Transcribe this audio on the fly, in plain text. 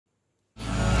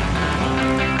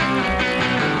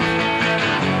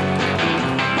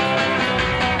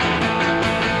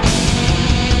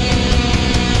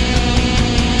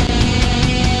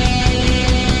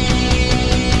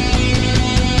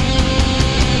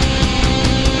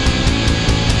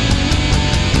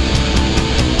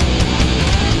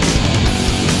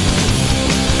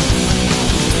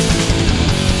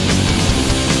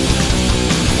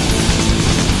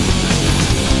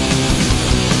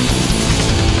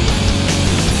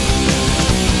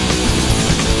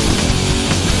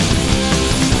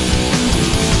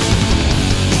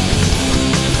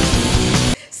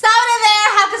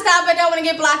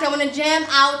I'm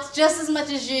out just as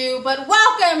much as you, but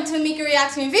welcome to Mika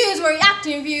Reacting Reviews, where we react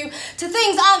and review to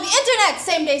things on the internet.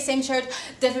 Same day, same shirt,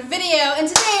 different video. And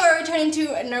today we're returning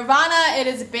to Nirvana. It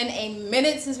has been a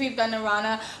minute since we've done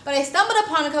Nirvana, but I stumbled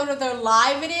upon a couple of their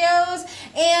live videos,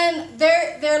 and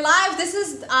they're live. This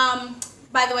is,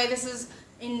 by the way, this is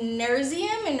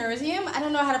Aneurysm. I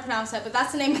don't know how to pronounce it, but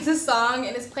that's the name of the song.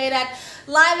 It is played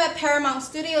live at Paramount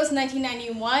Studios in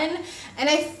 1991, and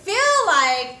I feel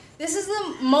like this is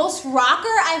the most rocker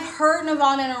I've heard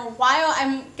Nirvana in a while.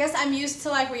 I guess I'm used to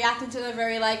like reacting to the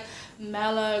very like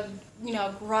mellow, you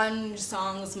know, grunge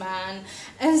songs, man.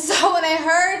 And so when I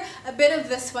heard a bit of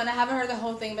this one, I haven't heard the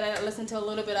whole thing, but I listened to a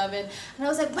little bit of it, and I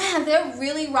was like, man, they're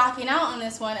really rocking out on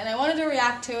this one, and I wanted to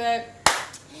react to it.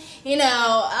 You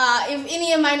know, if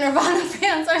any of my Nirvana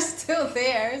fans are still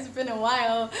there, it's been a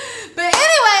while. But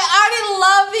anyway, I already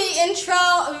love the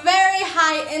intro, very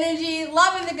high energy,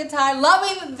 loving the guitar,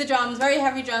 loving the drums, very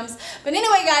heavy drums. But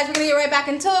anyway, guys, we're gonna get right back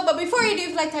into it. But before you do, if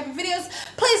you like type of videos,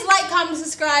 please like, comment,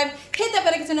 subscribe, hit that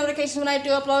bell to get notifications when I do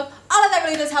upload. All of that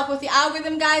really does help with the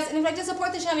algorithm, guys. And if you'd like to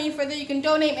support the channel any further, you can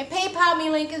donate. My PayPal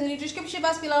me link is in the description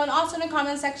box below and also in the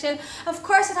comment section. Of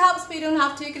course, it helps, but you don't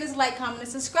have to. You can just like, comment, and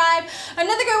subscribe.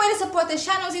 Another great way to support this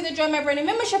channel is either join my brand new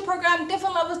membership program,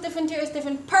 different levels, different tiers,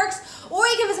 different perks, or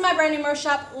you can visit my brand new merch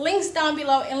shop, links down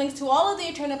below, and links to all of the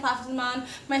alternate platforms I'm on,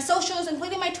 my socials,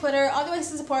 including my Twitter, other ways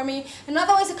to support me, and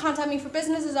other ways to contact me for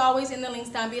business is always in the links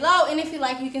down below, and if you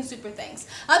like, you can super thanks.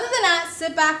 Other than that,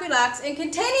 sit back, relax, and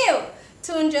continue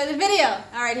to enjoy the video.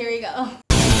 Alright, here we go.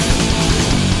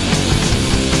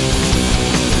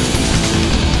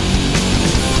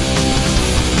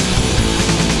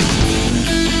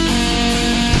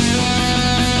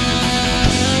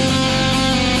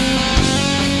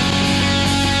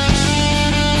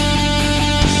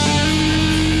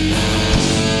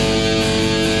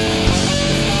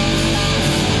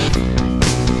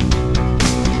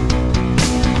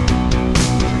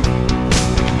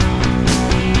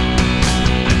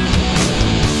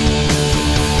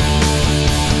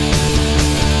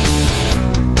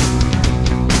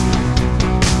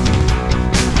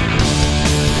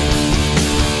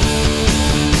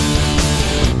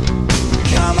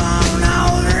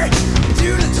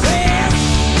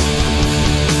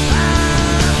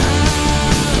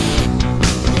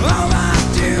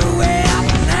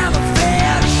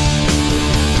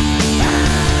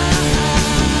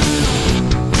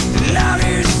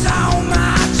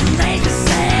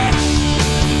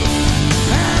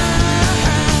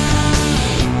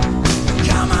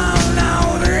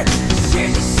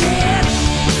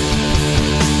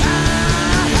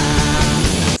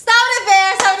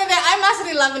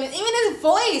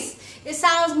 It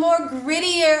sounds more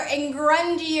grittier and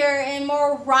grungier and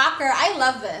more rocker. I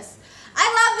love this. I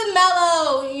love the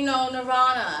mellow, you know,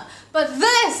 Nirvana. But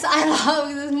this, I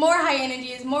love. It's more high energy.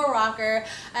 It's more rocker.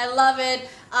 I love it.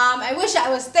 I wish I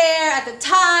was there at the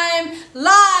time.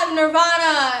 Live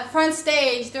Nirvana, front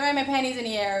stage, throwing my panties in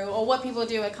the air, or what people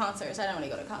do at concerts. I don't really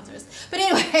go to concerts. But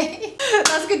anyway,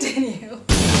 let's continue.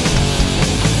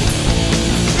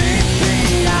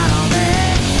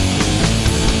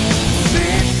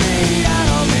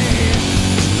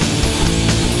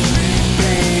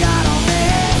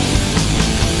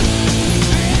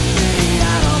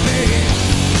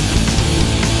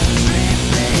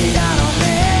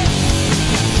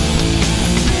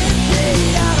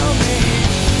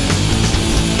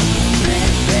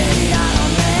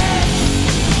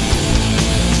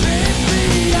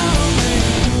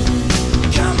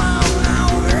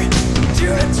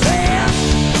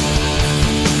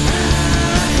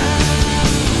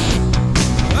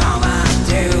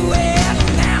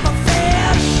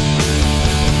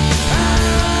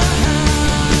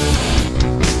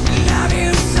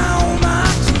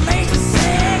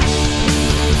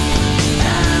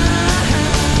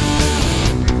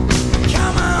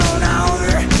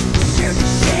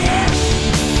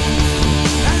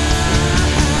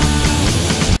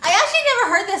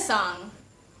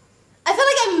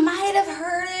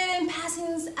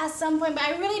 At some point, but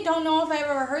I really don't know if I've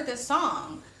ever heard this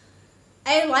song.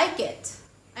 I like it.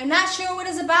 I'm not sure what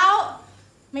it's about.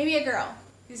 Maybe a girl.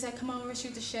 He said, come over,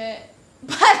 shoot the shit.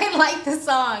 But I like the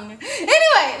song.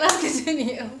 Anyway, let's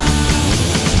continue.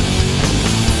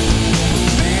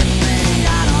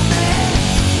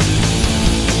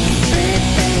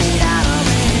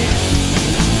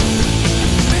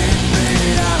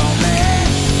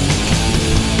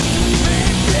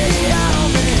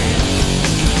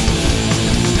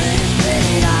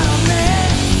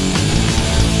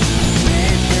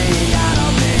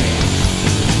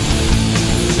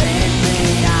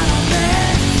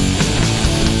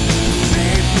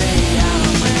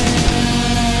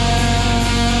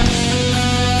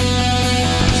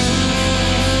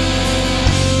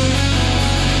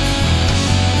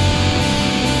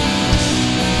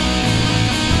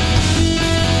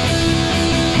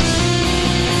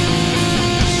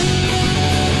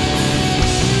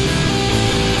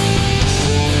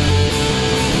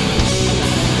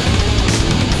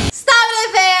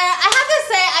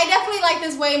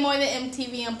 way more than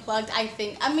MTV Unplugged, I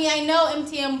think. I mean, I know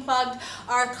MTV Unplugged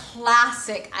are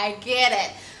classic. I get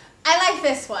it. I like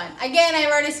this one. Again, I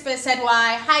already said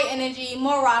why. High energy,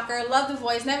 more rocker, love the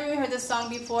voice, never even heard this song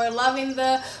before, loving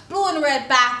the blue and red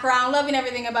background, loving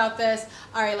everything about this.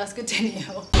 Alright, let's continue.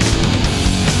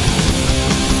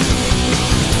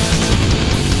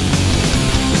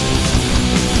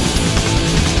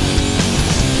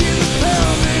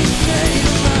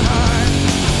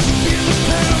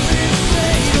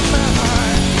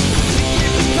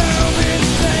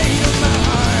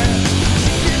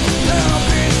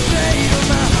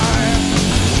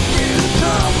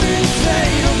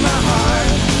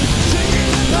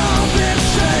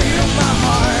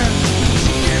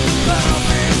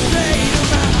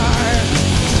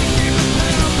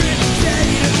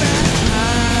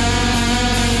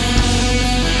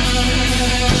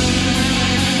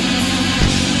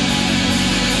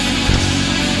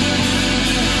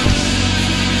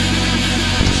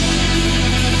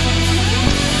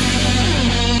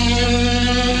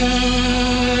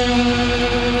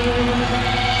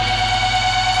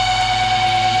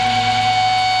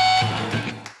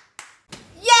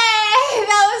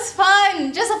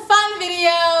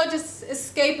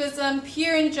 Escapism,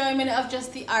 pure enjoyment of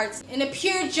just the arts, and a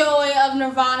pure joy of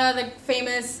Nirvana, the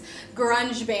famous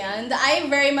grunge band. I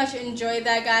very much enjoyed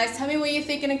that, guys. Tell me what you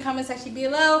think in the comment section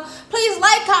below. Please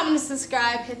like, comment, and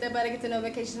subscribe. Hit that button, get the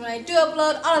notifications when I do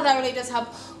upload. All of that really does help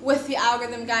with the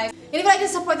algorithm, guys. And if you'd like to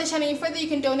support the channel any further, you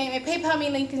can donate. My PayPal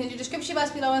link is in the description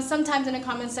box below and sometimes in the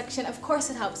comment section. Of course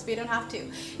it helps, but you don't have to.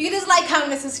 You can just like,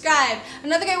 comment, and subscribe.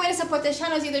 Another great way to support this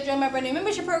channel is either join my brand new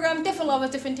membership program, different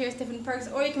levels, different tiers, different perks,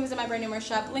 or you can visit my brand new merch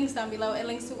shop. Links down below. It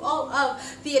links to all of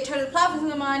the alternative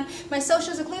platforms I'm on, my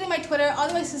socials, including my Twitter, all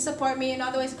the ways to support me, and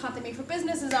all the ways to contact me for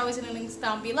business is always in the links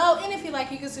down below. And if you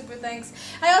like, you can super thanks.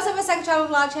 I also have a second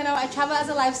travel vlog channel. I travel as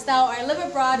a lifestyle, or I live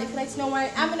abroad. If you'd like to know where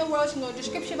I am in the world, you can go to the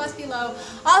description box below.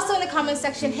 Also in the comment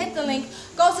section, hit the link.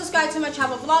 Go subscribe to my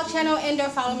travel vlog channel and or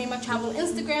follow me on my travel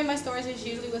Instagram. My stories is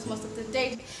usually what's most up to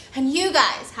date. And you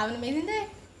guys have an amazing day.